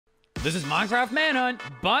This is Minecraft Manhunt,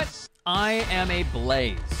 but I am a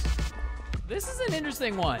blaze. This is an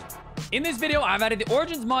interesting one. In this video, I've added the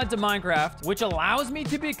Origins mod to Minecraft, which allows me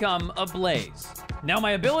to become a blaze. Now,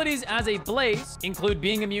 my abilities as a blaze include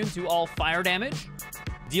being immune to all fire damage,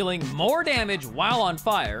 dealing more damage while on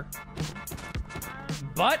fire,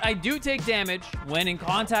 but I do take damage when in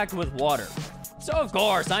contact with water. So, of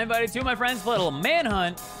course, I invited two of my friends for a little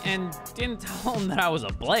manhunt and didn't tell them that I was a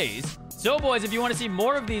blaze. So, boys, if you want to see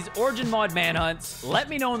more of these Origin mod manhunts, let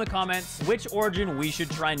me know in the comments which Origin we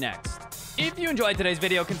should try next. If you enjoyed today's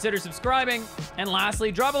video, consider subscribing. And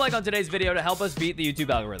lastly, drop a like on today's video to help us beat the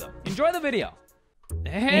YouTube algorithm. Enjoy the video.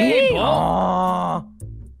 Hey, Gold.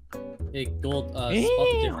 Hey, Gold, spot the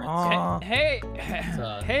difference.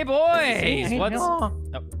 Hey, boys. Why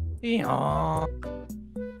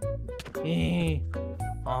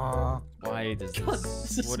does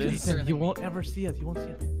this? What is this? You won't ever see us. You won't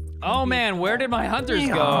see us. Oh, man, where did my hunters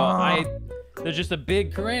go? There's just a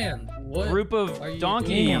big group of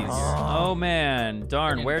donkeys. Oh, man.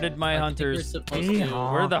 Darn, where did my hunters... Where did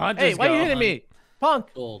the hunters go? Hey, why are you hitting me?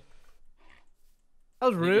 Punk! Gold.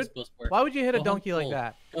 That was rude. Why would you hit a donkey like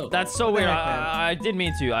that? That's so weird. I didn't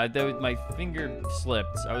mean to. My finger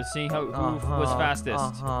slipped. I was seeing who was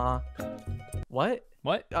fastest. What?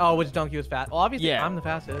 What? Oh, which donkey was fast? Well, obviously, yeah. I'm the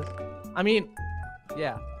fastest. I mean,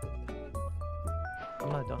 yeah. I'm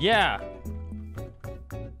not a donkey. Yeah.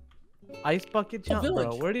 Ice bucket jump,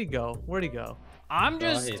 bro. Where'd he go? Where'd he go? I'm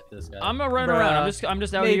a running around. I'm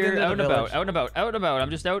just out here, out and about. I'm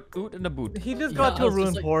just out and about. He just got to a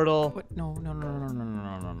ruined portal. What? No.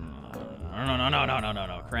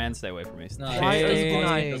 Cran, stay away from me. Why are you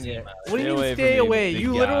denying it? What do you mean stay away?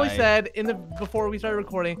 You literally said before we started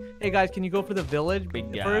recording, hey guys, can you go for the village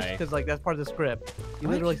first? Because like that's part of the script. You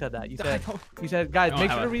literally said that. You said guys, make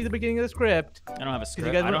sure to read the beginning of the script. I don't have a script.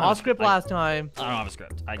 You guys went off script last time. I don't have a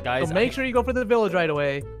script. Guys, so make sure you go for the village right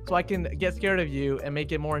away, so I can get scared of you and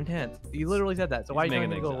make it more intense. You literally said that. So why are you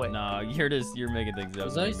trying to go away? No, you're making things up.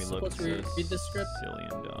 Was I supposed to read the script? Silly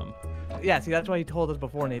and dumb. Yeah, see, that's why he told us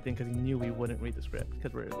before, Nathan, because he knew we wouldn't read the script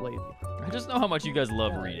because we're lazy. I just know how much you guys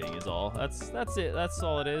love reading is all. That's it. That's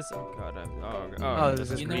all it is. Oh god.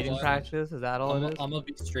 This is reading practice? Is that all it is? I'm gonna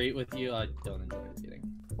be straight with you. I don't enjoy reading.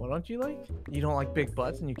 What don't you like? You don't like big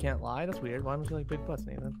butts and you can't lie? That's weird. Why don't you like big butts,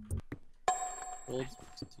 Nathan? Gold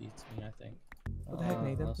succeeds me, I think. What the heck,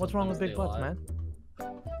 Nathan? What's wrong with big butts, man?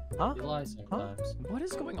 Huh? They lie sometimes. What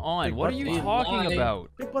is going on? What are you talking about?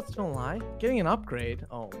 Big butts don't lie. Getting an upgrade?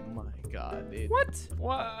 Oh my god, dude. What?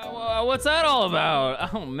 What's that all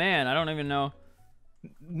about? Oh man, I don't even know.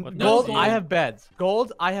 Gold, I have beds.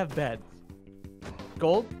 Gold, I have beds.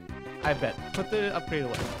 Gold, I have beds. Put the upgrade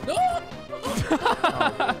away. No!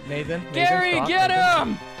 Oh, Nathan, Gary, stop. get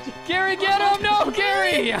him! Gary, get him! No,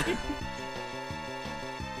 Gary! Why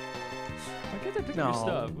can't I pick up your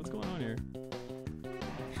stuff? What's going on here?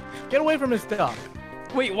 Get away from his stuff.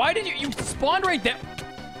 Wait, why did you spawned right there?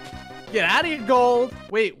 Get out of here, Gold.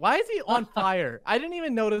 Wait, why is he on fire? I didn't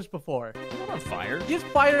even notice before. I'm not on fire. He has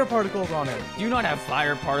fire particles on him. Do you not have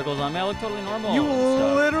fire particles on me? I look totally normal. You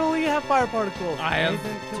literally have fire particles. I have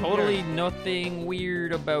totally nothing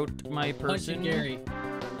weird about my person. Gary.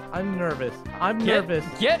 I'm nervous. I'm nervous.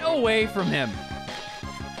 Get away from him.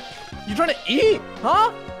 You trying to eat?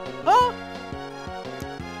 Huh? Huh?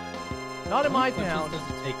 Not in my town. What does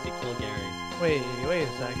it take to kill Gary? Wait a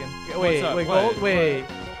second. Wait, Gold. Wait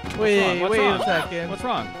a second. What's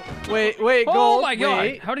wrong? Wait, Gold. Oh my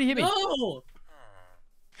god! How did he hit me? No!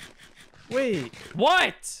 Wait.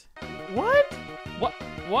 What? What?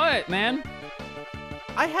 What, man?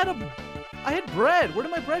 I had bread. Where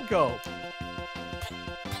did my bread go?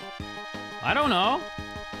 I don't know.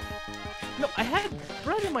 No, I had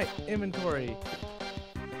bread in my inventory.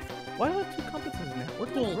 Why do I have two compasses now? Where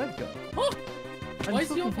did my bread go? Huh? I'm Why is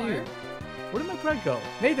so he on confused. fire? Where did my bread go?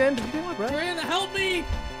 Nathan, did you take my bread? Miranda, help me!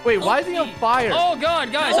 Wait, why is he on fire? Oh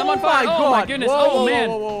god, guys, I'm on fire. Oh my goodness. Oh man.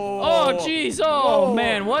 Oh jeez. Oh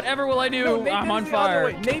man. Whatever will I do? No, I'm on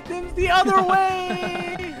fire. Nathan's the other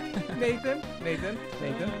way. Nathan,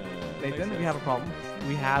 we have a problem.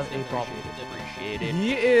 We have a problem. Appreciate it.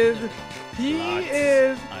 He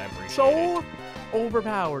is so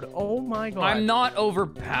overpowered. Oh my god. I'm not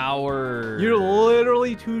overpowered. You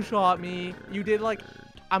literally two-shot me. You did like,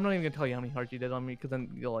 I'm not even gonna tell you how many hearts you did on me, because then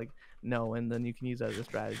you'll like know, and then you can use that as a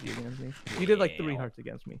strategy against me. You did like 3 hearts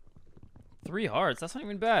against me. 3 hearts? That's not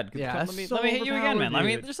even bad. Yeah, let me hit you again, man. Let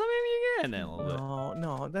me hit you again then a little bit.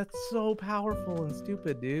 No, that's so powerful and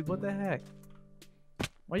stupid, dude. What the heck?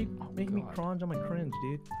 Why are you making me cringe on my cringe,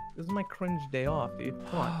 dude? This is my cringe day off, dude.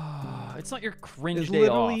 Come on. It's not your cringe day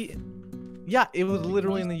off. Yeah, it was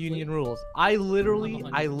literally in the union rules. I literally,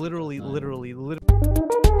 and I lateral lead the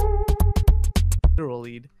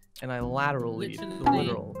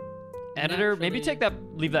literal. Editor, maybe take that,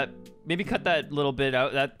 leave that, maybe cut that little bit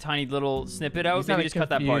out, that tiny little snippet out. Maybe just cut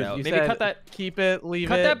that part out. Maybe cut that. Keep it, leave it.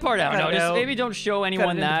 Cut that part out. No, just maybe don't show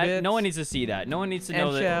anyone that. No one needs to see that. No one needs to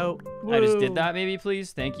know that. I just did that, maybe,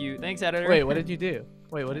 please. Thank you. Thanks, editor. Wait, what did you do?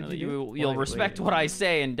 Wait, what did you do? You'll respect what I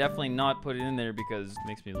say and definitely not put it in there because it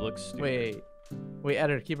makes me look stupid. Wait,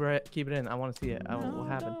 editor, keep it in. I want to see it. What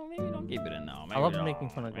happened? No, maybe don't keep it in now. I love making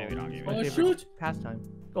fun of Gold. Maybe don't keep it in. Shoot! Pastime.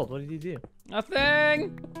 Gold, what did you do?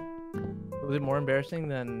 Nothing. Was it more embarrassing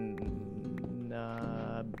than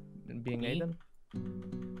being Nathan?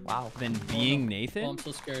 Wow. Than being Nathan? Oh, I'm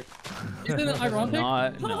so scared. Isn't it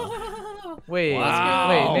ironic? No. Wait,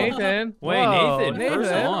 wow. wait, Nathan. Wait, whoa, Nathan.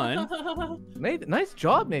 First one. Nathan, nice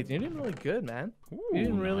job, Nathan. You're doing really good, man. You're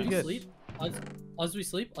doing really good. Sleep? As we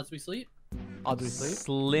sleep? As we sleep? As we sleep?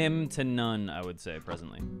 Slim to none, I would say,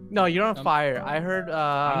 presently. No, you're on fire. I heard.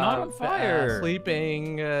 I'm not on fire.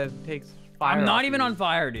 Sleeping takes fire. I'm not even on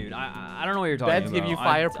fire, dude. I don't know what you're talking about. Beds give you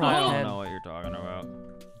fire prot 10. I don't know what you're talking about.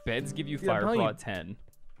 Beds give you fire prot 10.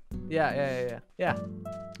 Yeah.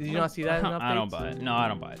 Did you not see that in updates? I don't buy it. No, I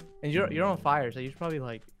don't buy it. And you're on fire, so you should probably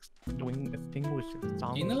like extinguish the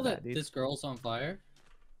song. Do you know that this girl's on fire?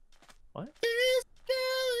 What?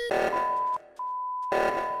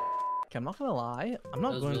 Okay, I'm not gonna lie. I'm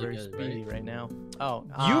not going very speedy right now. Oh,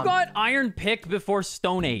 you got Iron Pick before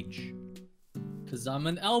Stone Age. Cause I'm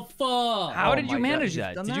an alpha. How did you manage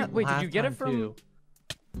that? Did you wait? Did you get it from?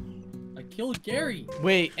 I killed Gary.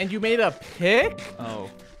 Wait, and you made a pick? Oh,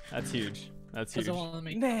 that's huge. That's huge.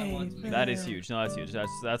 That is huge. No, that's huge.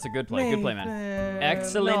 That's a good play. Good play, man.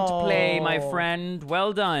 Excellent play, my friend.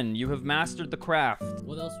 Well done. You have mastered the craft.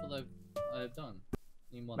 What else would I have done?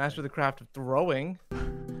 Master the craft of throwing.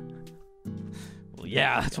 Well,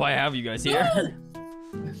 yeah, that's why I have you guys here.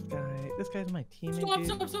 This guy's my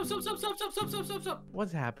teammate. Stop.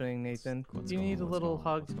 What's happening, Nathan? Do you need a little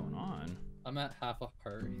hug? What's going on? I'm at half a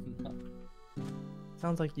heart.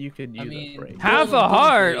 Sounds like you could use a break. Half a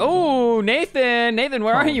heart. Oh, Nathan,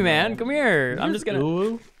 where are you, man? Come here. I'm just gonna.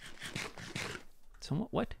 Ooh.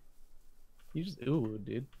 What? You just ooh,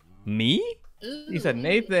 dude. Me? You said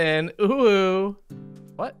Nathan. Ooh.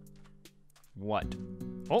 What? What?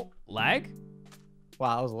 Oh, lag?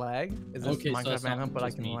 Wow, that was lag. Is this Minecraft Manhunt, but I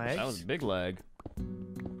can lag? That was a big lag.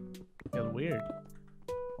 It was weird.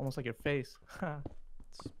 Almost like your face.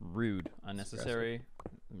 It's rude, unnecessary.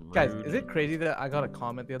 Rude. Guys, is it crazy that I got a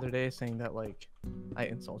comment the other day saying that like I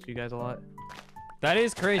insult you guys a lot? That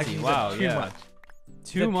is crazy. Wow, too much.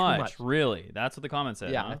 Too much, really. That's what the comment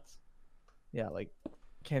said. Yeah. Huh? Yeah, like,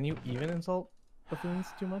 can you even insult buffoons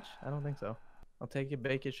too much? I don't think so. I'll take it,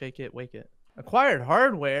 bake it, shake it, wake it. Acquired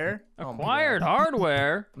hardware. Acquired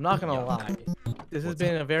hardware. I'm not gonna lie. This has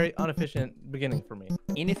been a very inefficient beginning for me.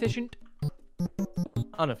 Inefficient?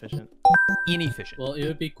 Inefficient. Inefficient. Well, it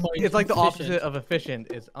would be quite. It's like the opposite of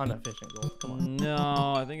efficient is inefficient. Gold. Come on.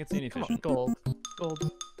 No, I think it's inefficient. Come on,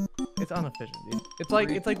 Gold. It's inefficient, dude. It's like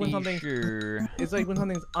when something. It's like when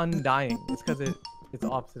something's undying. It's because it's the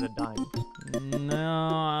opposite of dying. No,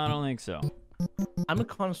 I don't think so. I'm a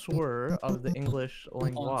connoisseur of the English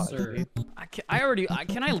language. Dude.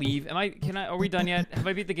 Can I leave? Are we done yet? Have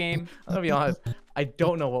I beat the game? I'm gonna be honest. I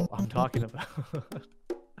don't know what I'm talking about.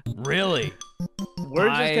 Really?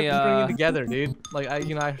 Words just kept stringing together, dude. Like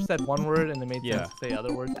I said one word and it made sense to say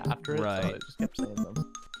other words after it, so I just kept saying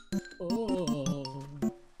them. Oh.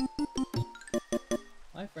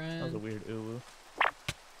 Hi, friend. That was a weird ooh.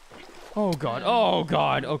 Oh god. Oh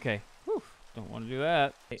god. Okay. Whew. Don't want to do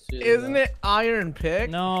that. Isn't it Iron Pick?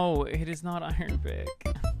 No, it is not Iron Pick.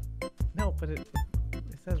 No, but it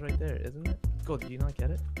says right there, isn't it? Gold, do you not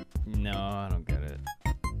get it? No, I don't get it.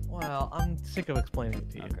 Well, I'm sick of explaining it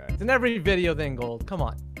to you. Okay. It's in every video thing, Gold. Come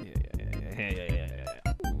on. Yeah.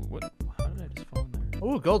 What? How did I just fall in there?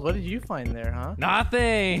 Ooh, Gold, what did you find there, huh?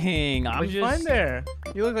 Nothing. What did you find there?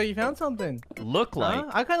 You look like you found something. Look like?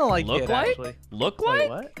 Huh? I kind of like look it, like? actually. Look like? Wait,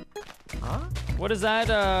 what? Huh? What is that,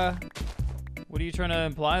 what are you trying to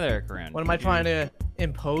imply there, Karan? What am I trying to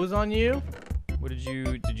impose on you? What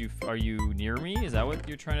are you near me? Is that what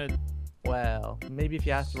you're trying to... Well, maybe if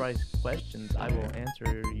you ask the right questions, I will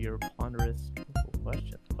answer your ponderous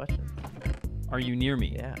questions. Are you near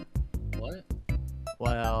me? Yeah. What?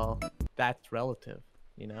 Well, that's relative,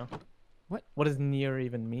 you know? What? What does near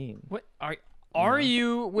even mean? What? Are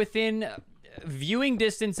you within viewing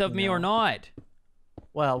distance of me or not?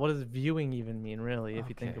 Well, what does viewing even mean, really, if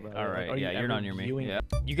you think about it? All right, like, yeah, you're not near me. Yeah.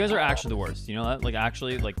 You guys are actually the worst, you know that? Like,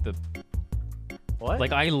 actually, like the... What?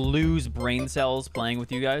 Like, I lose brain cells playing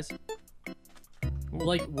with you guys.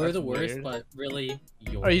 Like, we're the worst, weird. but really,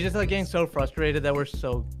 you're... Are you just like getting so frustrated that we're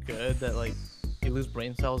so good that like you lose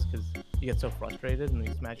brain cells because you get so frustrated and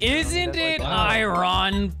you smash? Isn't it like, wow.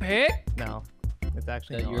 iron pick? No, it's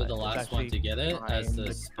actually that not. you're the last one to get it as the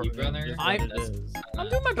speedrunner? I'm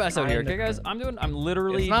doing my best out here, okay, guys? I'm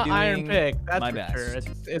literally It's not doing iron pick. That's my for best. sure.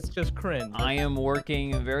 It's just cringe. I am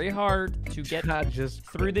working very hard to get just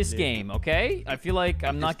through this game, okay? I feel like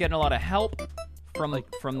I'm not getting a lot of help from the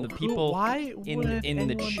people in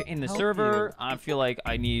the server. You? I feel like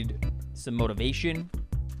I need some motivation.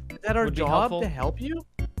 Is that our job to help you?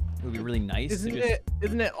 It would be really nice. Isn't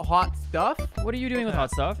it hot stuff? What are you doing with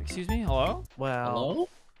hot stuff? Excuse me. Hello. Well.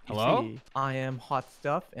 Hello. See, I am hot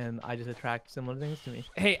stuff, and I just attract similar things to me.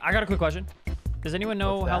 Hey, I got a quick question. Does anyone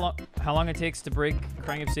know how long it takes to break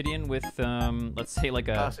crying obsidian with let's say like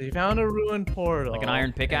a so you found a ruined portal, like an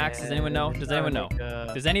iron pickaxe? Does anyone know? Does anyone know?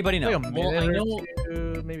 Does anybody know? Like a minute I know. or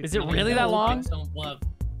two, maybe. Is it really that long?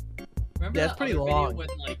 Remember Yeah, it's pretty long. when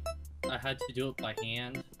like I had to do it by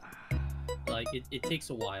hand? Like it takes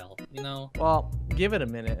a while, you know? Well, give it a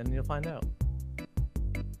minute and you'll find out.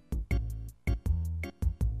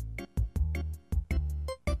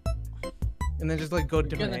 And then just like go to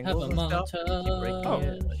different angles and stuff.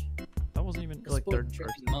 That wasn't even like third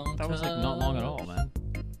person. That was like not long at all, man.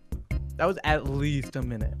 That was at least a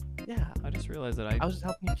minute. Yeah. I just realized that I was just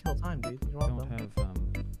helping you kill time, dude. You're don't welcome. have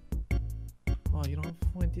Oh, you don't have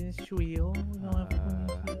point in this wheel. You don't have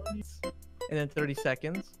point in this. And then 30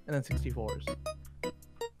 seconds, and then 64s.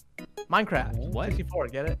 Minecraft. What? 64,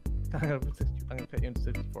 get it? I'm gonna put you into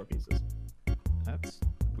 64 pieces. That's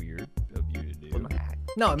weird of you to do.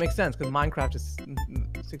 No, it makes sense because Minecraft is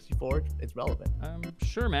 64. It's relevant.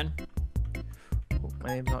 Sure, man.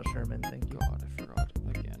 My name's not Sherman. Thank you. God, I forgot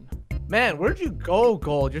again. Man, where'd you go,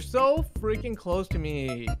 Gold? You're so freaking close to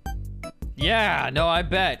me. Yeah, no, I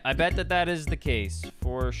bet that is the case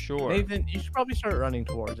for sure. Nathan, you should probably start running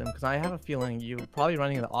towards him because I have a feeling you're probably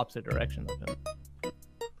running in the opposite direction of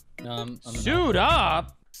him. Suit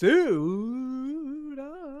up. Suit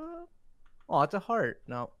up. Oh, it's a heart.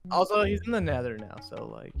 No. Also, he's in the nether now, so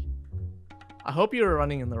like, I hope you were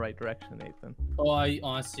running in the right direction, Nathan. Oh, I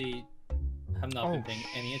honestly have not been paying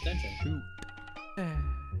any attention. Shoot.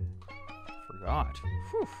 Forgot.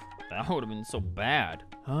 Whew. That would have been so bad.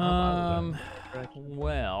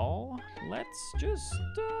 Well, let's just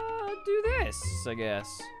do this, I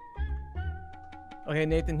guess. Okay,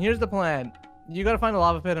 Nathan, here's the plan. You gotta find a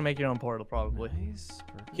lava pit and make your own portal, probably. Nice.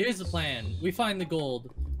 Here's the plan. We find the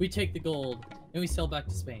gold, we take the gold, and we sail back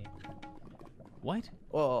to Spain. What?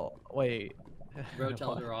 Well, wait. Road to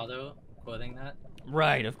El Dorado, quoting that.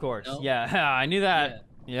 Right, of course. No? Yeah, I knew that.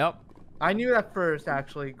 Yeah. Yep. I knew that first,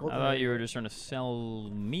 actually. Gold I thought you were just trying to sell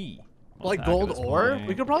me. Like gold ore?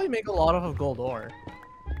 We could probably make a lot of gold ore.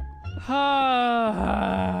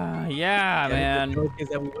 Yeah, man. The joke is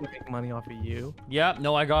that we wouldn't make money off of you. Yep,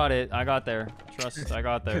 no, I got it. I got there. Trust, I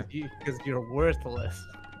got there. Because you're worthless.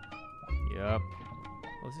 Yep.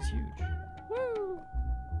 Well, this is huge.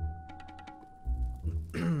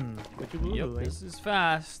 Woo! Yep, this is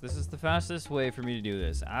fast. This is the fastest way for me to do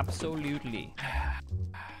this. Absolutely.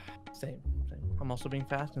 Same. I'm also being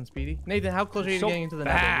fast and speedy. Nathan, how close are you to getting into the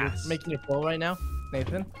nether? You're making your portal right now?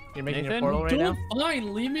 Nathan? You're making your portal right now?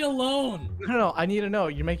 Fine, leave me alone. No, I need to know.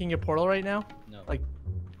 You're making your portal right now? No. Like,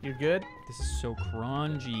 you're good? This is so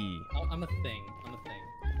crunchy. I'm a thing.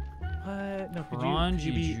 What? No, could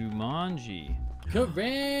you be Jumanji? Correct.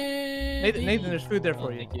 Nathan, there's food there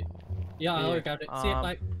for you. Thank you. Yeah, I already got it. See it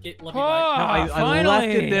back. Love you, bye. No, I left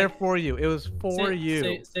it there for you. It was for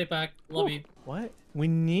you. Stay back. Love you. What? We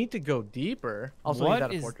need to go deeper. Also,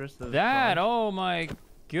 what is fortress that? Oh my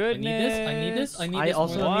goodness. I need this. I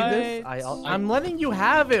also need this. I'm letting you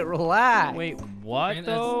have it. Relax. Wait, what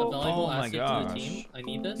though? Oh my gosh. I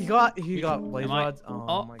need this. He got blaze rods.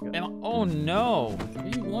 Oh my god. Oh no. What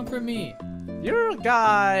do you want from me? You're a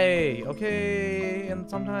guy, okay? And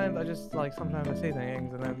sometimes I just sometimes I say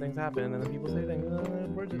things and then things happen and then people say things and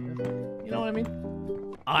then words. You know what I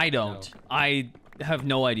mean? I don't. No. I have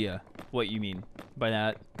no idea what you mean by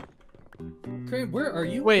that. Crane, where are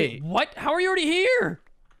you? Wait. What? How are you already here?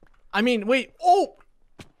 I mean, wait. Oh!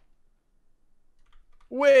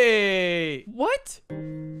 Wait. What?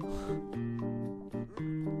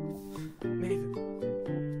 Nathan.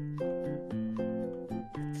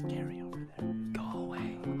 It's scary over there. Go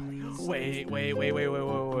away, please. Wait. Wait,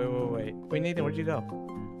 Nathan, where'd you go?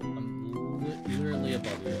 I'm literally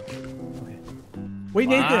above you. Okay. Wait,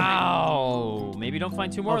 Nathan. Wow. Maybe don't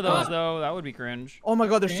find two more of those, though. That would be cringe. Oh my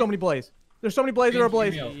god, there's so many blaze. There's so many blaze that are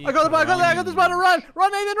ablaze. I got the spawner.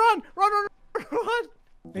 Run, Nathan, run. Run.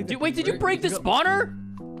 Nathan. Dude, wait, did you break the spawner?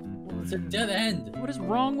 It's a dead end. What is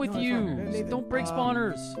wrong with you? Don't break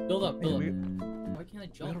spawners. Build up. Why can't I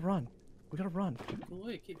jump? We gotta run. We gotta run.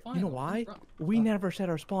 Wait, okay, fine. You know why? We never set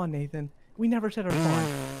our spawn, Nathan. We never set our spawn.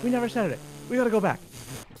 We never set it. We gotta go back.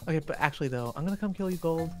 Okay, but actually though, I'm gonna come kill you,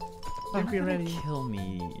 Gold. You're not gonna kill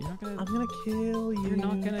me. You're not gonna. I'm gonna kill you. You're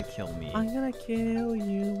not gonna kill me. I'm gonna kill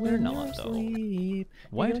you when You're not, you though. sleep.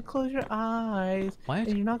 What? You're gonna close your eyes. What?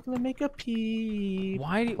 And you're not gonna make a peep.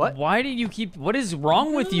 Why do you keep? What is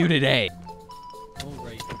wrong with you today? Oh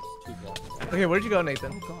right, it's 2 blocks. Okay, where'd you go,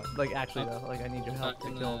 Nathan? Oh God. Like actually though, like I need your help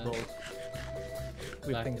to kill Gold.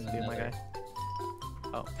 We have things to do, my guy.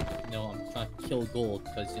 Oh. No, I'm trying to kill Gold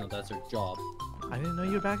because you know that's our job. I didn't know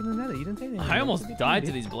you were back in the nether. You didn't say anything. I almost died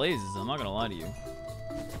to these blazes. I'm not gonna lie to you.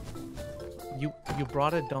 You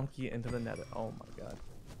brought a donkey into the nether. Oh my God.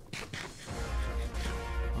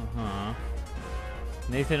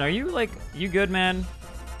 Nathan, are you you good, man?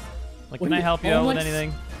 Like, can Wait, I help you out with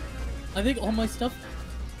anything? I think all my stuff.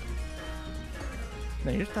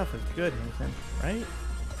 No, your stuff is good, Nathan. Right?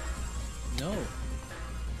 No.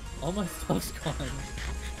 All my stuff's gone.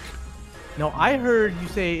 No, I heard you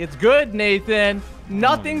say it's good, Nathan.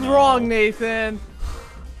 Nothing's wrong, Nathan.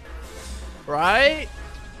 Right?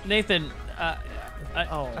 Nathan, Okay.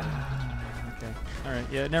 All right,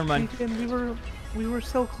 yeah, never mind. Nathan, we were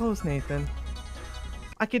so close, Nathan.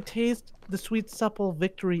 I could taste the sweet supple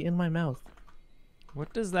victory in my mouth.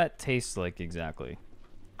 What does that taste like exactly?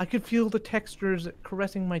 I could feel the textures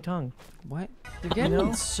caressing my tongue. What? You're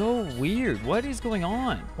getting so weird. What is going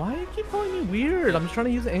on? Why do you keep calling me weird? I'm just trying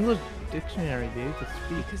to use the English dictionary, dude, to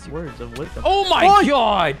speak words of wisdom. Oh my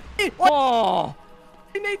God! Oh!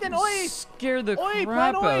 Hey, Nathan, oi! Scared the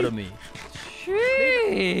crap out of me.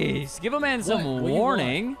 Jeez! Give a man some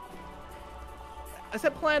warning. I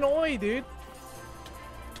said plan oi, dude.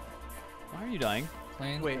 Why are you dying?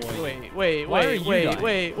 Wait. What are you doing?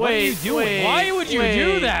 Why would you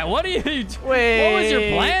do that? What are you doing? What was your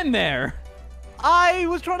plan there? I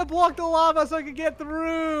was trying to block the lava so I could get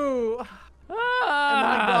through. And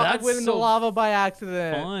I went in the lava by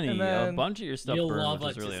accident. Funny. And then... A bunch of your stuff burned,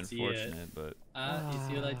 which is really unfortunate. But you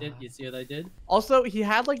see what I did? You see what I did? Also, he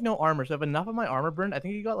had no armor, so if enough of my armor burned, I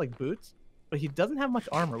think he got boots. But he doesn't have much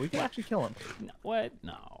armor. We could actually kill him. What?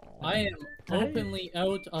 No. I am openly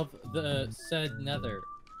out of the said nether.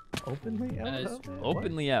 Openly out?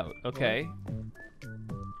 Openly out. Okay.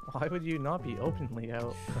 Why would you not be openly out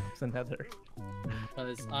of the nether?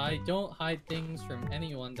 Because I don't hide things from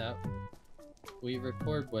anyone that we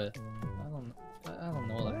record with. I don't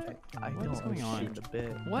know what I'm trying. What is going on? The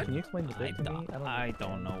bit. What? Can you explain the bit to me? I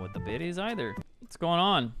don't know what the bit is either. What's going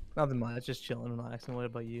on? Nothing much. Just chilling and relaxing. What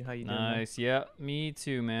about you? How you doing? Nice. Yeah, me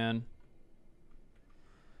too, man.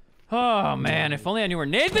 Oh man, if only I knew where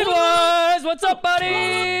Nathan was. What's up,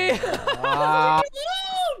 buddy?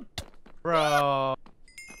 Bro.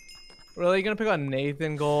 Really, you gonna pick on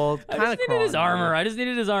Nathan, Gold? I just needed his armor. I just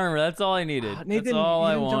needed his armor. That's all I needed. Nathan, that's all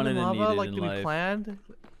I wanted and needed like in we life. Planned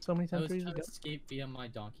so many centuries ago. I was trying to escape via my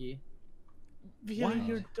donkey. Via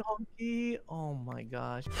your donkey? Oh my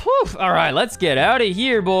gosh. Whew. All right, let's get out of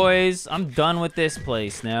here, boys. I'm done with this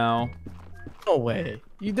place now. No way.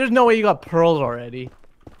 There's no way you got pearls already.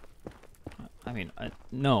 I mean,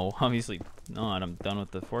 no, obviously not. I'm done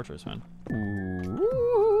with the fortress, man.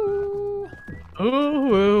 Ooh.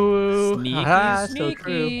 Sneaky,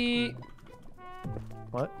 sneaky.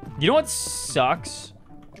 What? You know what sucks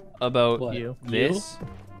about this?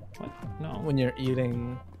 What? No. When you're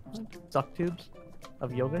eating suck tubes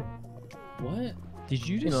of yogurt? What? Did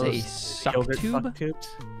you just say suck tube? Suck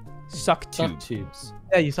tubes? Suck tube. Suck tubes.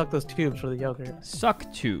 Yeah, you suck those tubes for the yogurt. Suck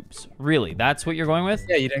tubes. Really? That's what you're going with?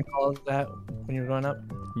 Yeah, you didn't call it that when you were growing up?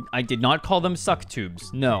 I did not call them suck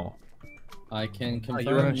tubes. No. I can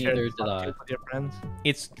confirm neither did I. With your friends?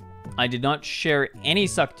 I did not share any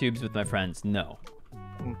suck tubes with my friends. No.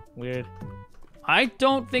 Weird. I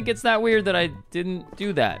don't think it's that weird that I didn't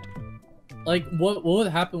do that. Like, what would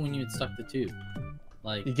happen when you would suck the tube?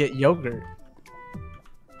 Like, you get yogurt.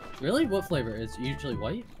 Really? What flavor? It's usually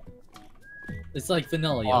white? It's like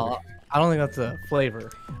vanilla yogurt. I don't think that's a flavor.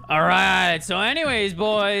 All right. So anyways,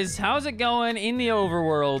 boys, how's it going in the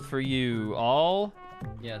overworld for you all?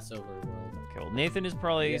 Yes, overworld. Okay, well, Nathan is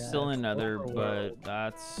probably still in Nether, but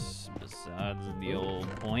that's besides the old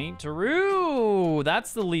point. True.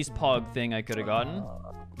 That's the least pog thing I could have gotten.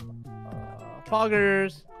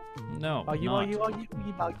 Poggers. No,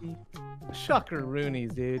 Boggy.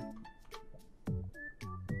 Shuckaroonies, dude.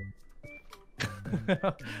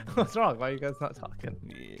 What's wrong? Why are you guys not talking?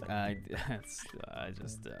 I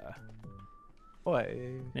just. What?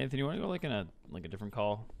 Nathan, you want to go like in a different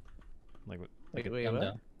call? Like what? Wait, I'm what?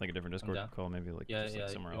 down. Like a different Discord call, maybe like Yeah, just yeah.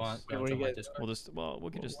 like somewhere You else. want to join my Discord?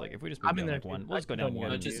 We could just like if we just I'm move in down there like too. one. We'll just go down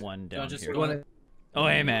one down here. Wanna... Oh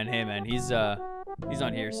hey man, he's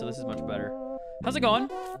on here, so this is much better. How's it going?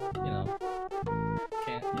 You know,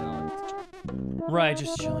 can't, you know. Right,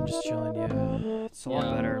 just chilling, yeah. It's a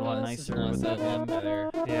lot better, a lot nicer with that one. Better.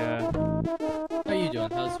 Yeah. How you doing?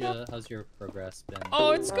 How's your progress been?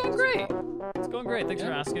 Oh, it's going great. It's going great. Thanks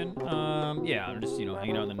for asking. Yeah, I'm just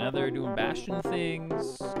hanging out in the Nether, doing Bastion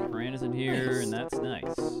things. Fran isn't here, and that's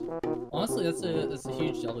nice. Honestly, that's a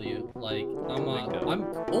huge W. Like, I'm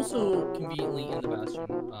also conveniently in the Bastion.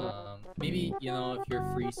 Maybe if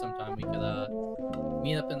you're free sometime, we could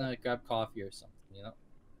meet up and grab coffee or something.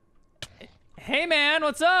 Hey man,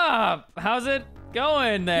 what's up? How's it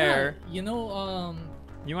going there? Yeah,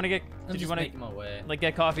 you want to get? Did you want to make my way? Like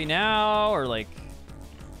get coffee now or like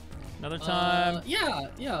another time? Yeah.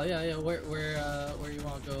 Where you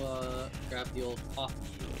want to go grab the old coffee?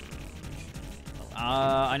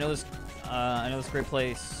 I know this great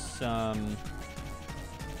place. I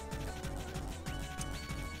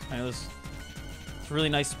know this. It's a really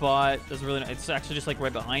nice spot. It's actually just like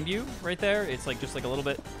right behind you, right there. It's like just like a little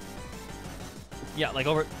bit. Yeah, like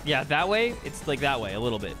over. Yeah, that way. It's like that way a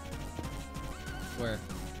little bit. Where?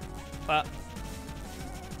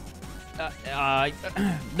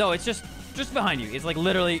 No, it's just behind you. It's like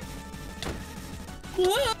literally.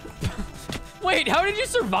 Wait, how did you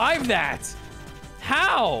survive that?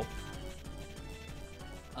 How?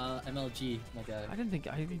 MLG, my guy. I didn't think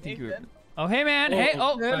you were. Oh, hey man. Hey,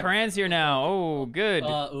 Fran's here now. Oh, good.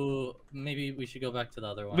 Ooh, maybe we should go back to the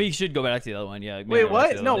other one. We should go back to the other one. Yeah. Wait,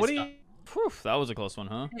 what? No, what are you? Whew, that was a close one,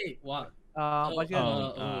 huh? Hey, what?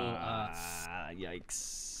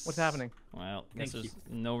 Yikes. What's happening? Well, I guess there's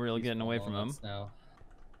no real getting away from him. Now.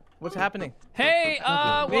 What's happening? Hey,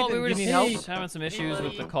 well, Nathan, we were you need help? just having some issues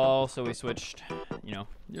with the call, so we switched. You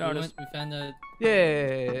noticed. We found a...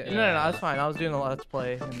 Yeah. No, that's fine. I was doing a let's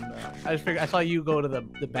play, and I just figured I saw you go to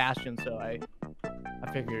the Bastion, so I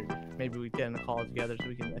figured maybe we'd get in a call together so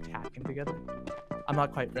we can attack him together. I'm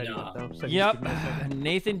not quite ready yet, though. So yep.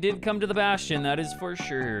 Nathan did come to the Bastion, that is for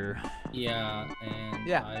sure. Yeah,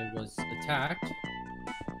 and I was attacked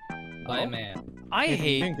by a man. I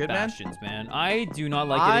hate Bastions, man. I do not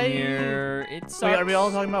like it in here. It sucks. Wait, are we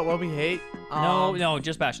all talking about what we hate? No,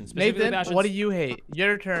 just Bastions. Nathan, Bastions. what do you hate?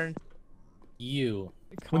 Your turn. You.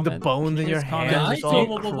 When the bones in your hands just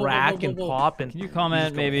all crack and pop and... Can you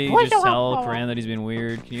comment, maybe just tell Fran that he's being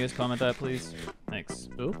weird? Can you guys comment that, please? Thanks.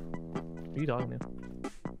 Who? Who are you talking to?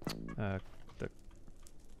 The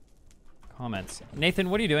comments. Nathan,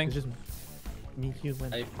 what are you doing? It's just me, you,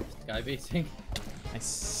 when... Skybasing. I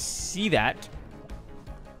see that.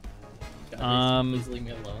 Please leave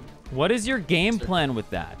me alone. What is your game plan with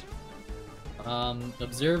that?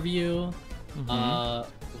 Observe you.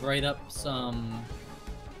 Write up some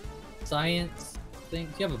science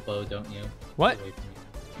things. You have a bow, don't you? What?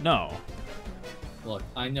 No. Look,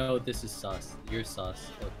 I know this is sus. You're sus.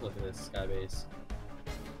 Look at this, Skybase.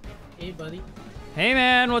 Hey, buddy. Hey,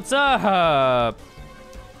 man, what's up?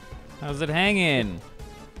 How's it hanging?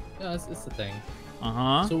 Yeah, it's the thing.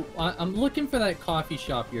 Uh-huh. So I'm looking for that coffee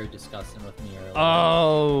shop you were discussing with me earlier.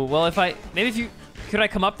 Oh, well, could I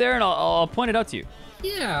come up there and I'll point it out to you?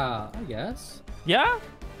 Yeah, I guess. Yeah?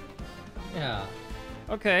 Yeah.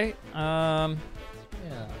 Okay. Yeah.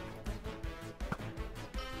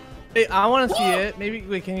 Hey, I want to see it. Maybe,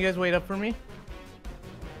 wait, can you guys wait up for me?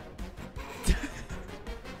 Can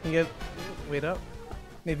you guys wait up?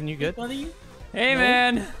 Nathan, you good? Buddy? Hey,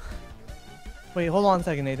 man. Wait, hold on a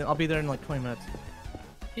second, Nathan. I'll be there in like 20 minutes.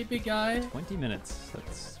 Hey, big guy. 20 minutes.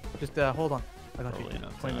 That's just hold on. I got you.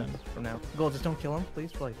 20 minutes from now. Gold, just don't kill him,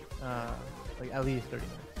 please, for like at least 30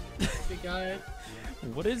 minutes. Big guy.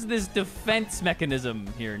 What is this defense mechanism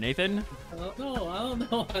here, Nathan? I don't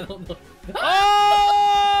know.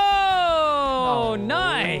 Oh,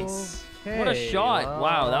 nice. Okay, what a shot.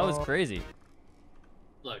 Wow, that was crazy.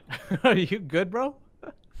 Look. Are you good, bro?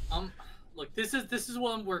 Look, this is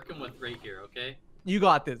what I'm working with right here, okay? You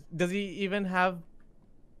got this. Does he even have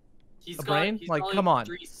a brain? Like, come on.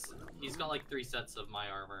 He's got like 3 sets of my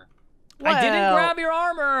armor. Well, I didn't grab your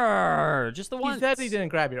armor. Just the one. He said he didn't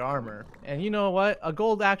grab your armor. And you know what? A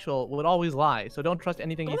GoldActual would always lie. So don't trust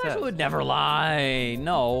anything he says. GoldActual would never lie.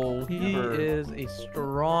 No. He is a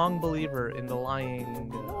strong believer in the lying.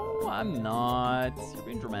 No, I'm not. You're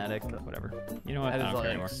being dramatic. Whatever. You know what? I don't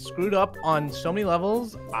care anymore. Screwed up on so many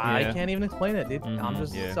levels. Yeah. I can't even explain it, dude. I'm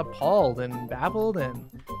just appalled and baffled and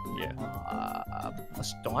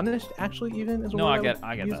astonished. Actually, even is what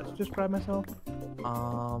I get that. To describe myself.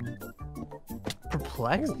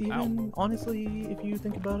 Perplexed, even honestly, if you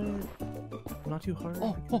think about it. not too hard.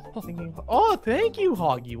 Oh, Thank you,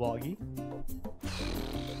 Hoggy Woggy.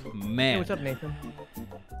 Man. Hey, what's up, Nathan?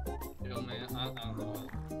 Yo, man, I don't know.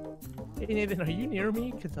 Hey, Nathan, are you near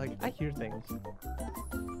me? Because, like, I hear things.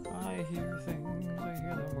 I hear things. I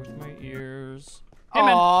hear them with my ears. Hey,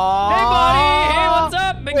 man. Aww. Hey, buddy. Hey, what's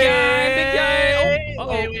up, big guy? Big guy. Oh,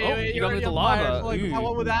 Wait, you got me with the lava. Like,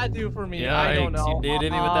 what would that do for me? Yeah, I don't know. You did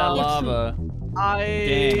hit me with that lava.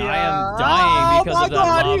 Dang, I am Oh dying because my of that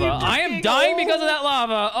God, lava. I am dying because of that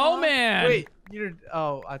lava. Oh, man. Wait,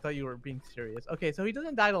 I thought you were being serious. Okay, so he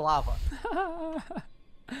doesn't die to lava.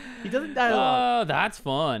 He doesn't die to lava. Oh, that's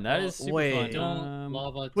fun. That is super fun. Don't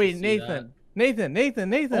lava to Wait, see Nathan. that. Nathan.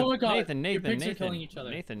 Oh my God. Nathan. Your pigs are killing each other.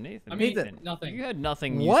 Nathan. I mean, Nathan. Nothing. You had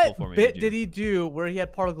nothing useful What for me. bit did he do where he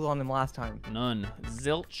had particles on him last time? None.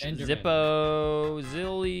 Zilch. Enderman. Zippo.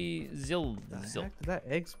 Zilly. Zil. Did that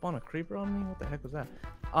egg spawn a creeper on me? What the heck was that?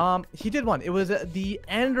 He did one. It was the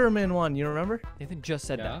Enderman one. You remember? Nathan just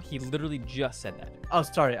said that. He literally just said that. Oh,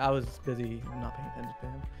 sorry. I was busy not paying attention to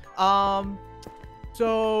him.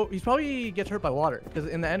 So he probably gets hurt by water because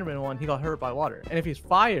in the Enderman one, he got hurt by water. And if he's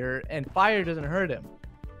fire and fire doesn't hurt him,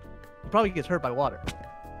 he probably gets hurt by water.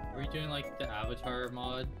 Are you doing like the Avatar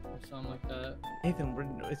mod or something like that?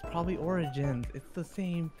 Nathan, it's probably Origins. It's the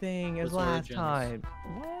same thing as What's last Origins? time.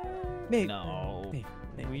 What? Nathan, No.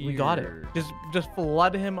 Nathan, we got it. Just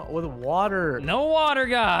flood him with water. No water,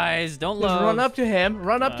 guys. Don't Just love. run up to him,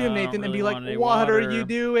 Nathan, and be like, want "What are water." you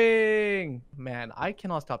doing?" Man, I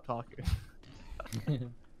cannot stop talking.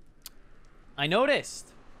 I noticed.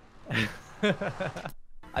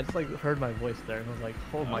 I just like heard my voice there and was like,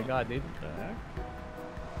 "Oh my God, dude!" What the heck?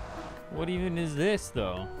 What even is this,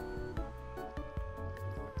 though?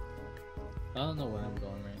 I don't know where I'm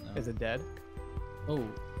going right now. Is it dead? Oh,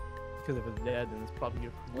 Because if it's dead, then it's probably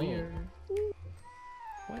your clear.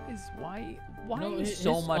 What is why No, is it's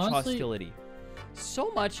so much honestly- hostility?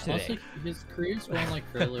 So much today. honestly, his career's going like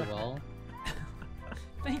fairly well.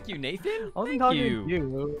 Thank you, Nathan. I wasn't Thank talking you. to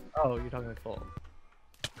you. Oh, you're talking to Cole.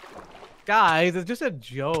 Guys, it's just a I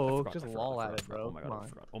joke. forgot, Just I forgot, lol I at it, forgot. bro. Oh my Come god, I on.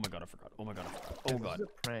 forgot. Oh my god, I forgot. Oh my god, I forgot. Oh This god. is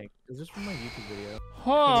a prank. Is this from my YouTube video?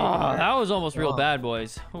 Oh, that was almost real Wrong. bad,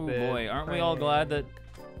 boys. Oh Big boy, aren't we all glad that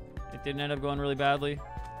it didn't end up going really badly?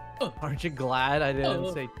 Aren't you glad I didn't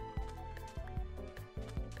Oh. say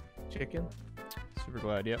chicken? Super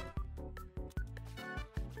glad, yep.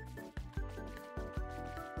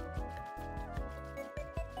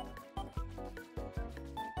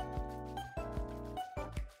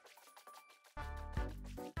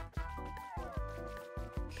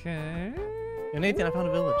 Okay. Yo, Nathan, I found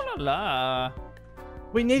a village. La la.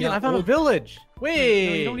 Wait, Nathan, Yeah, I found a well- village. Wait.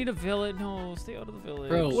 No, you don't need a village. No, stay out of the village.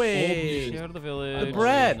 Bro, Wait. Stay out of the village.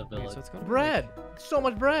 bread. Okay, so let's go to Bread. So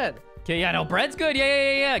much bread. Okay, yeah, no, bread's good.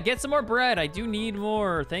 Yeah. Get some more bread. I do need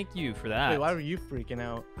more. Thank you for that. Wait, why were you freaking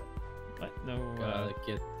out? What? No, Gotta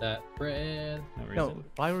get that bread. no reason. No,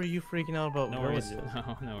 why were you freaking out about No villages? reason.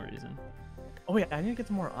 No reason. Oh wait, I need to get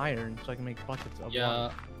some more iron so I can make buckets of Yeah,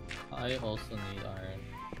 water. I also need iron.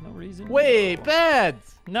 No reason. Wait,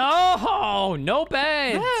 beds. No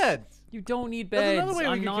beds. Beds. You don't need That's beds. another way we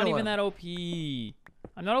I'm can not kill even him. that OP.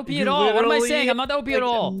 I'm not OP You at all. What am I literally, saying? I'm not OP at like,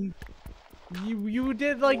 all. You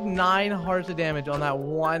did like 9 hearts of damage on that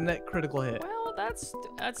one critical hit. Well,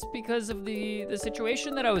 that's because of the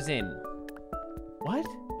situation that I was in. What?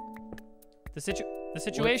 The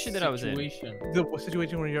situation that I was in. Situation? The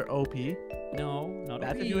situation where you're OP? No, not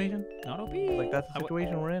That OP. situation? Not OP. Like that's the I w-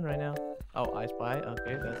 situation we're in right now. Oh, I spy.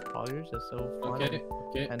 Okay, that's poggers. That's so fun.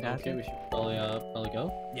 Okay, Fantastic. we should probably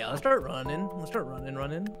go. Yeah, let's start running. Let's start running.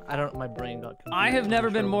 I don't. My brain got. I confused. have I'm never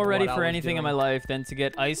not been sure more ready what I for was anything in doing. my life than to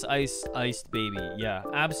get iced baby. Yeah,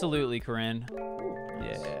 absolutely, Corinne.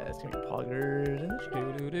 Yeah, it's gonna be poggers in the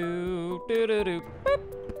chat. Do-do-do.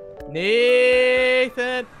 Boop.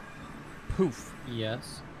 Nathan, Poof.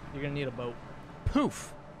 Yes. you're gonna need a boat.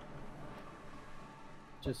 Poof.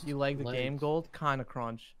 Just You like the legs. game, Gold? Kinda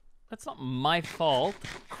crunch. That's not my fault.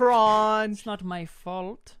 Crunch. It's not my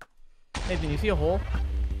fault. Nathan, you see a hole?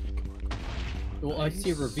 Well, I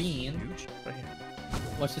see a ravine. Huge. Right here.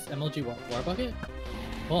 Watch this MLG water bucket.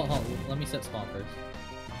 Hold on, let me set spawn first.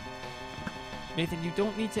 Nathan, you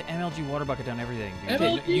don't need to MLG water bucket down everything, dude.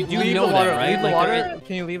 MLG You do Leave know the that, water, right? Leave the Like, water.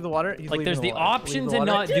 Can you leave the water? He's like, leaving there's the water. Leave option the to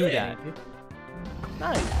water. not do that.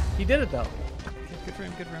 Nice. He did it though. Good for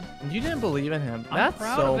him. Good for him. You didn't believe in him. I'm That's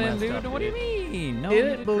proud so of him, messed dude. up, What do you mean? No, He you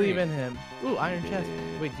didn't did believe great. in him. Ooh, iron chest.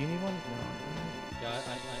 Wait, do you need one? Yeah, I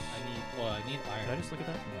need. Well, I need Did I iron. just look at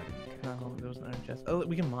that? No, I didn't. No. No, there was an iron chest. Oh,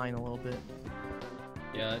 we can mine a little bit.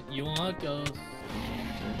 Yeah, you wanna go?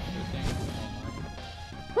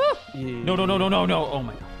 Yeah. No. Oh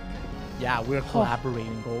my god. Yeah, we're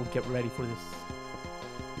collaborating, Gold. Get ready for this.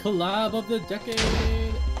 Collab of the decade.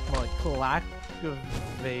 More like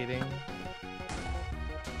collectivating.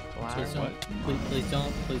 Please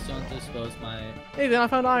don't dispose my. Hey, then I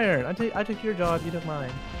found iron. I took your job. You took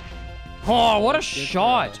mine. Oh, what a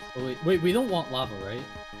shot! Oh, wait, we don't want lava, right?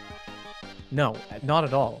 No, not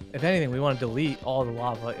at all. If anything, we want to delete all the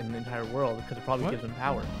lava in the entire world because it probably gives them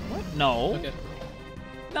power. What? No. Okay.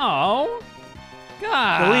 No.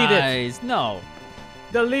 Guys. Delete it. No.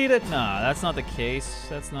 Delete it. Nah, that's not the case.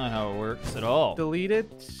 That's not how it works at all. Delete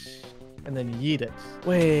it, and then yeet it.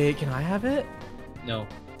 Wait, can I have it? No.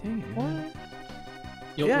 Dang, what?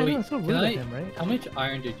 Yo, yeah, wait, no, it's so rude of him, right? How much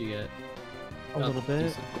iron did you get? A little bit.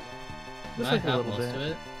 Decent. Just I like a have little most bit. of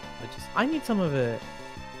it. I need some of it.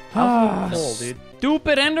 I was cold, dude.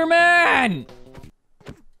 Stupid Enderman!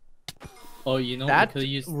 Oh, you know that's we could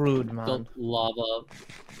use rude, man. the lava.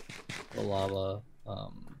 The lava.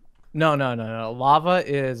 No. Lava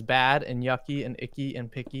is bad and yucky and icky and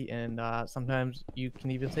picky, and sometimes you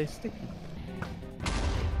can even say sticky.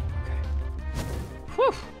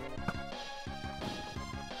 Whew.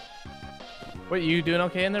 Wait, you doing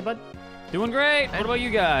okay in there, bud? Doing great. What about you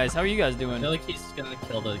guys? How are you guys doing? I feel like he's gonna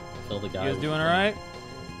kill the guy. You guys doing all right?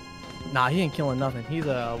 Nah, he ain't killing nothing. He's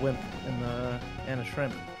a wimp and a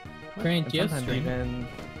shrimp. Crane, And do you have sometimes string?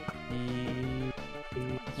 even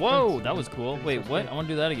Whoa, that was cool. Wait, what? I want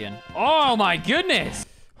to do that again. Oh my goodness!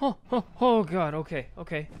 Oh god. Okay.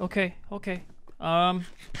 Hey,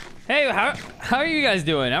 how are you guys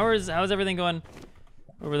doing? How's everything going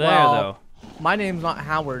over there though? My name's not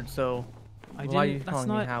Howard, so why are you that's calling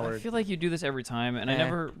not. me Howard? I feel like you do this every time, and I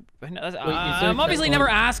never. is I'm obviously never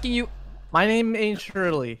asking you. My name ain't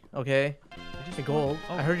Shirley, okay? Hey, Gold.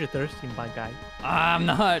 Oh. I heard you're thirsty, my guy. I'm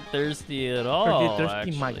not thirsty at all. You're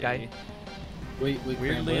thirsty, my guy. Wait,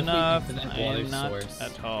 Weirdly Crane, enough, infinite I water am not source?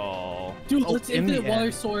 at all. Dude, Oh, let's in the infinite water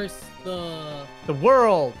end. source the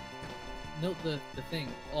world. no the thing.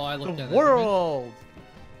 Oh, I looked The at it. world.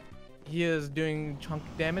 He is doing chunk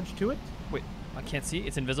damage to it. Wait, I can't see.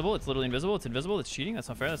 It's invisible. It's literally invisible. It's invisible. It's cheating. That's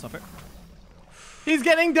not fair. That's not fair. He's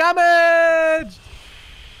getting damage.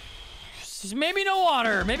 Maybe no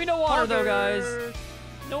water. Maybe no water though, guys.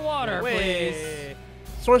 No water, Wait. please.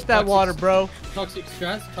 Source that Toxic water, bro. Toxic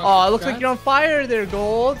stress. Toxic Oh, it looks like stress. you're on fire there,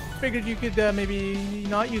 Gold. Figured you could maybe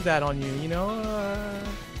not use that on you, you know?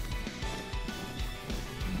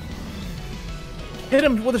 Hit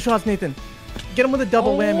him with the shots, Nathan. Get him with a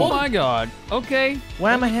double whammy. Oh my god. Okay.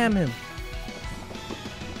 Wham a ham him.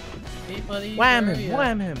 Hey, buddy. Wham where are him. ya?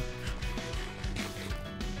 Wham him.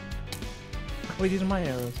 Wait, these are my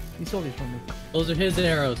arrows. He stole these from me. Those are his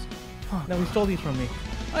arrows. No, he stole these from me.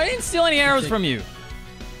 I didn't steal any arrows from you.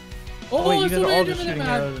 Oh, wait, you it's guys a are all random just shooting man.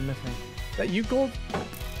 arrows and missing. Is that you, Gold?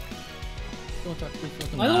 Don't talk, please don't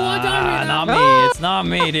talk. I don't want to die right now. Not me. It's not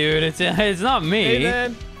me, dude. It's not me.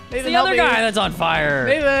 Nathan. It's Nathan, the help other me. guy that's on fire.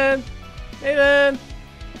 Nathan. Nathan.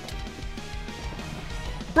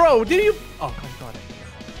 Bro, did you? Oh, I got it.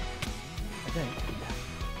 I think.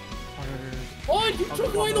 Oh, you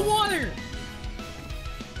took away the water.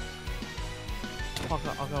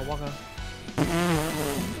 Waka.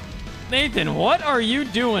 Nathan, what are you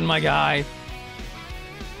doing, my guy?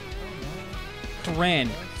 Ren,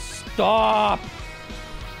 stop.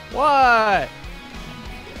 What?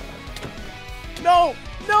 No!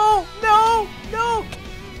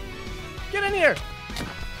 Get in here!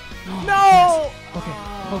 No!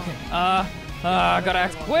 Okay. Gotta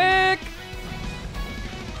act quick.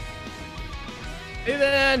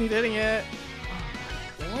 Nathan, he's hitting it.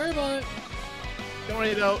 Don't worry about it. Don't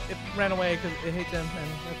worry though, it ran away because it hates him,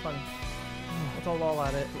 and that's funny. Let's all lol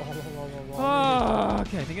at it.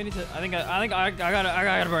 Okay, I think I need to. I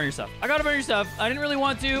gotta burn your stuff. I gotta burn your stuff. I didn't really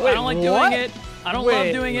want to. Wait, I don't like what? doing it. I don't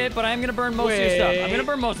love doing it, but I am gonna burn most of your stuff. I'm gonna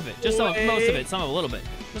burn most of it. Just most of it. Some of a little bit.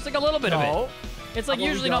 Just like a little bit of it. It's like How about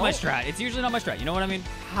usually we not my don't? strat. It's usually not my strat. You know what I mean?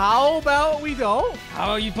 How about we don't? How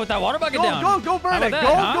about you put that water bucket down? Go burn How it. about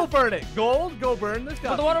Gold, that, huh? go burn it. Gold, go burn this stuff.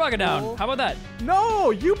 Put the water bucket down. Gold. How about that?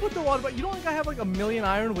 No, you put the water bucket. You don't think I have like a million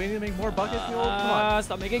iron waiting to make more buckets? Come on.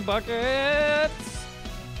 Stop making buckets.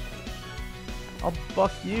 I'll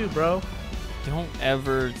buck you, bro. Don't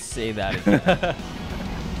ever say that again.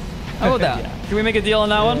 How about that? Yeah. Can we make a deal on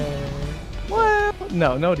that one? What?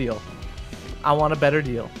 No deal. I want a better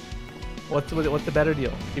deal. What's the better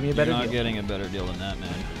deal? Give me a better You're not deal. getting a better deal than that,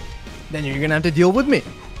 man. Then you're gonna have to deal with me.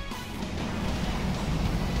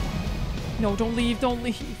 No, don't leave. Don't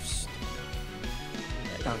leave.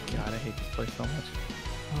 Oh god, I hate this place so much.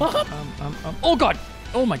 Oh god.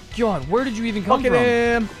 Oh my god. Where did you even come Bucket from?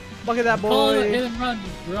 him. Bucket that Call it boy. hit and run,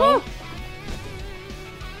 bro.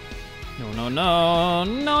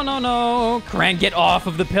 No. Crank, get off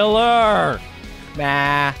of the pillar.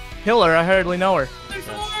 Nah. Pillar, I hardly know her. There's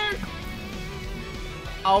more!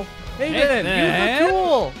 Oh. Nathan, use the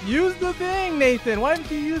tool. Use the thing, Nathan. Why haven't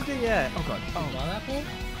you used it yet? Oh, God. God apple? Oh,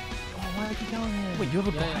 why are you telling him? Wait, you have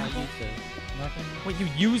a God I apple? used it. Nothing. Wait, you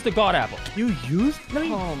used the God apple. You used? No,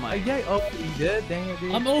 you, Oh, my. yeah, oh, you did? Dang it,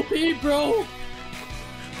 dude. I'm OP, bro!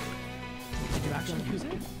 Did you actually use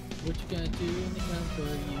it? What you gonna do when they come for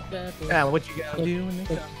you, bad boy? Yeah, what you gotta do when they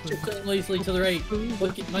come Just turn lazily to the right.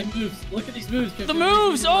 Look at my moves. Look at these moves. The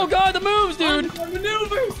moves! Oh, God, the moves, dude! Oh,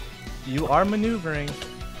 maneuvers! You are maneuvering,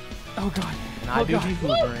 Oh, God. and I do be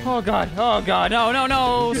hoovering. Oh, God. Oh, God.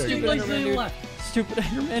 No. Dude. Stupid Lazily to Enderman, the dude. left. Stupid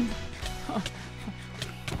Enderman.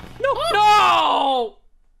 No!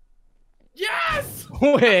 Yes!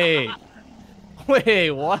 Wait,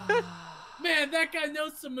 what? Man, that guy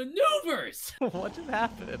knows some maneuvers! What just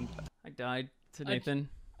happened? I died to Nathan.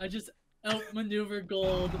 I just outmaneuvered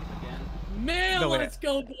gold again. Man, No, wait. let's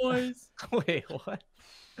go, boys! Wait, what?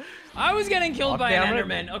 I was getting killed Off by an camera?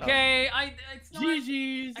 Enderman, okay? It's not...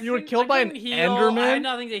 GG's! I You were couldn't- killed I by an couldn't heal. I Enderman? had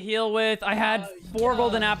nothing to heal with. I had 4 yeah.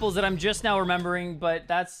 golden apples that I'm just now remembering, but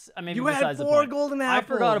that's maybe You besides had the 4 point. golden I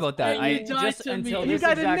apples. forgot about that. And I you died just to until me. You this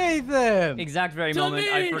died to Nathan. exact very To moment,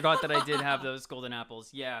 I me. forgot that I did have those golden apples.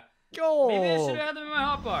 Yeah. Gold. Maybe I should have had them in my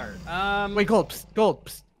hotbar. Wait, gold. Psst, gold.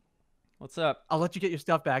 Psst. What's up? I'll let you get your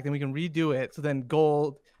stuff back, then we can redo it. So then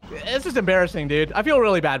gold. It's just embarrassing, dude. I feel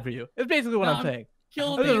really bad for you. It's basically what No, I'm saying.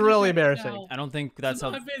 Kill This me is really right embarrassing. now. I don't think that's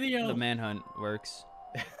how My video. the manhunt works.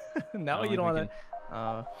 No, I don't you don't think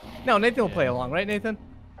want to. No, Nathan will play Yeah. along, right, Nathan?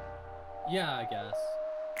 Yeah, I guess.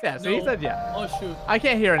 Yeah, so he No. said yeah. Oh, shoot. I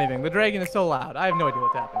can't hear anything. The dragon is so loud. I have no idea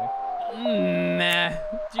what's happening. Nah.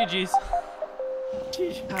 GG's.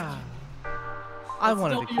 I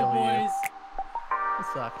wanted to W, kill you. boys. It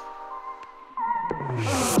sucks.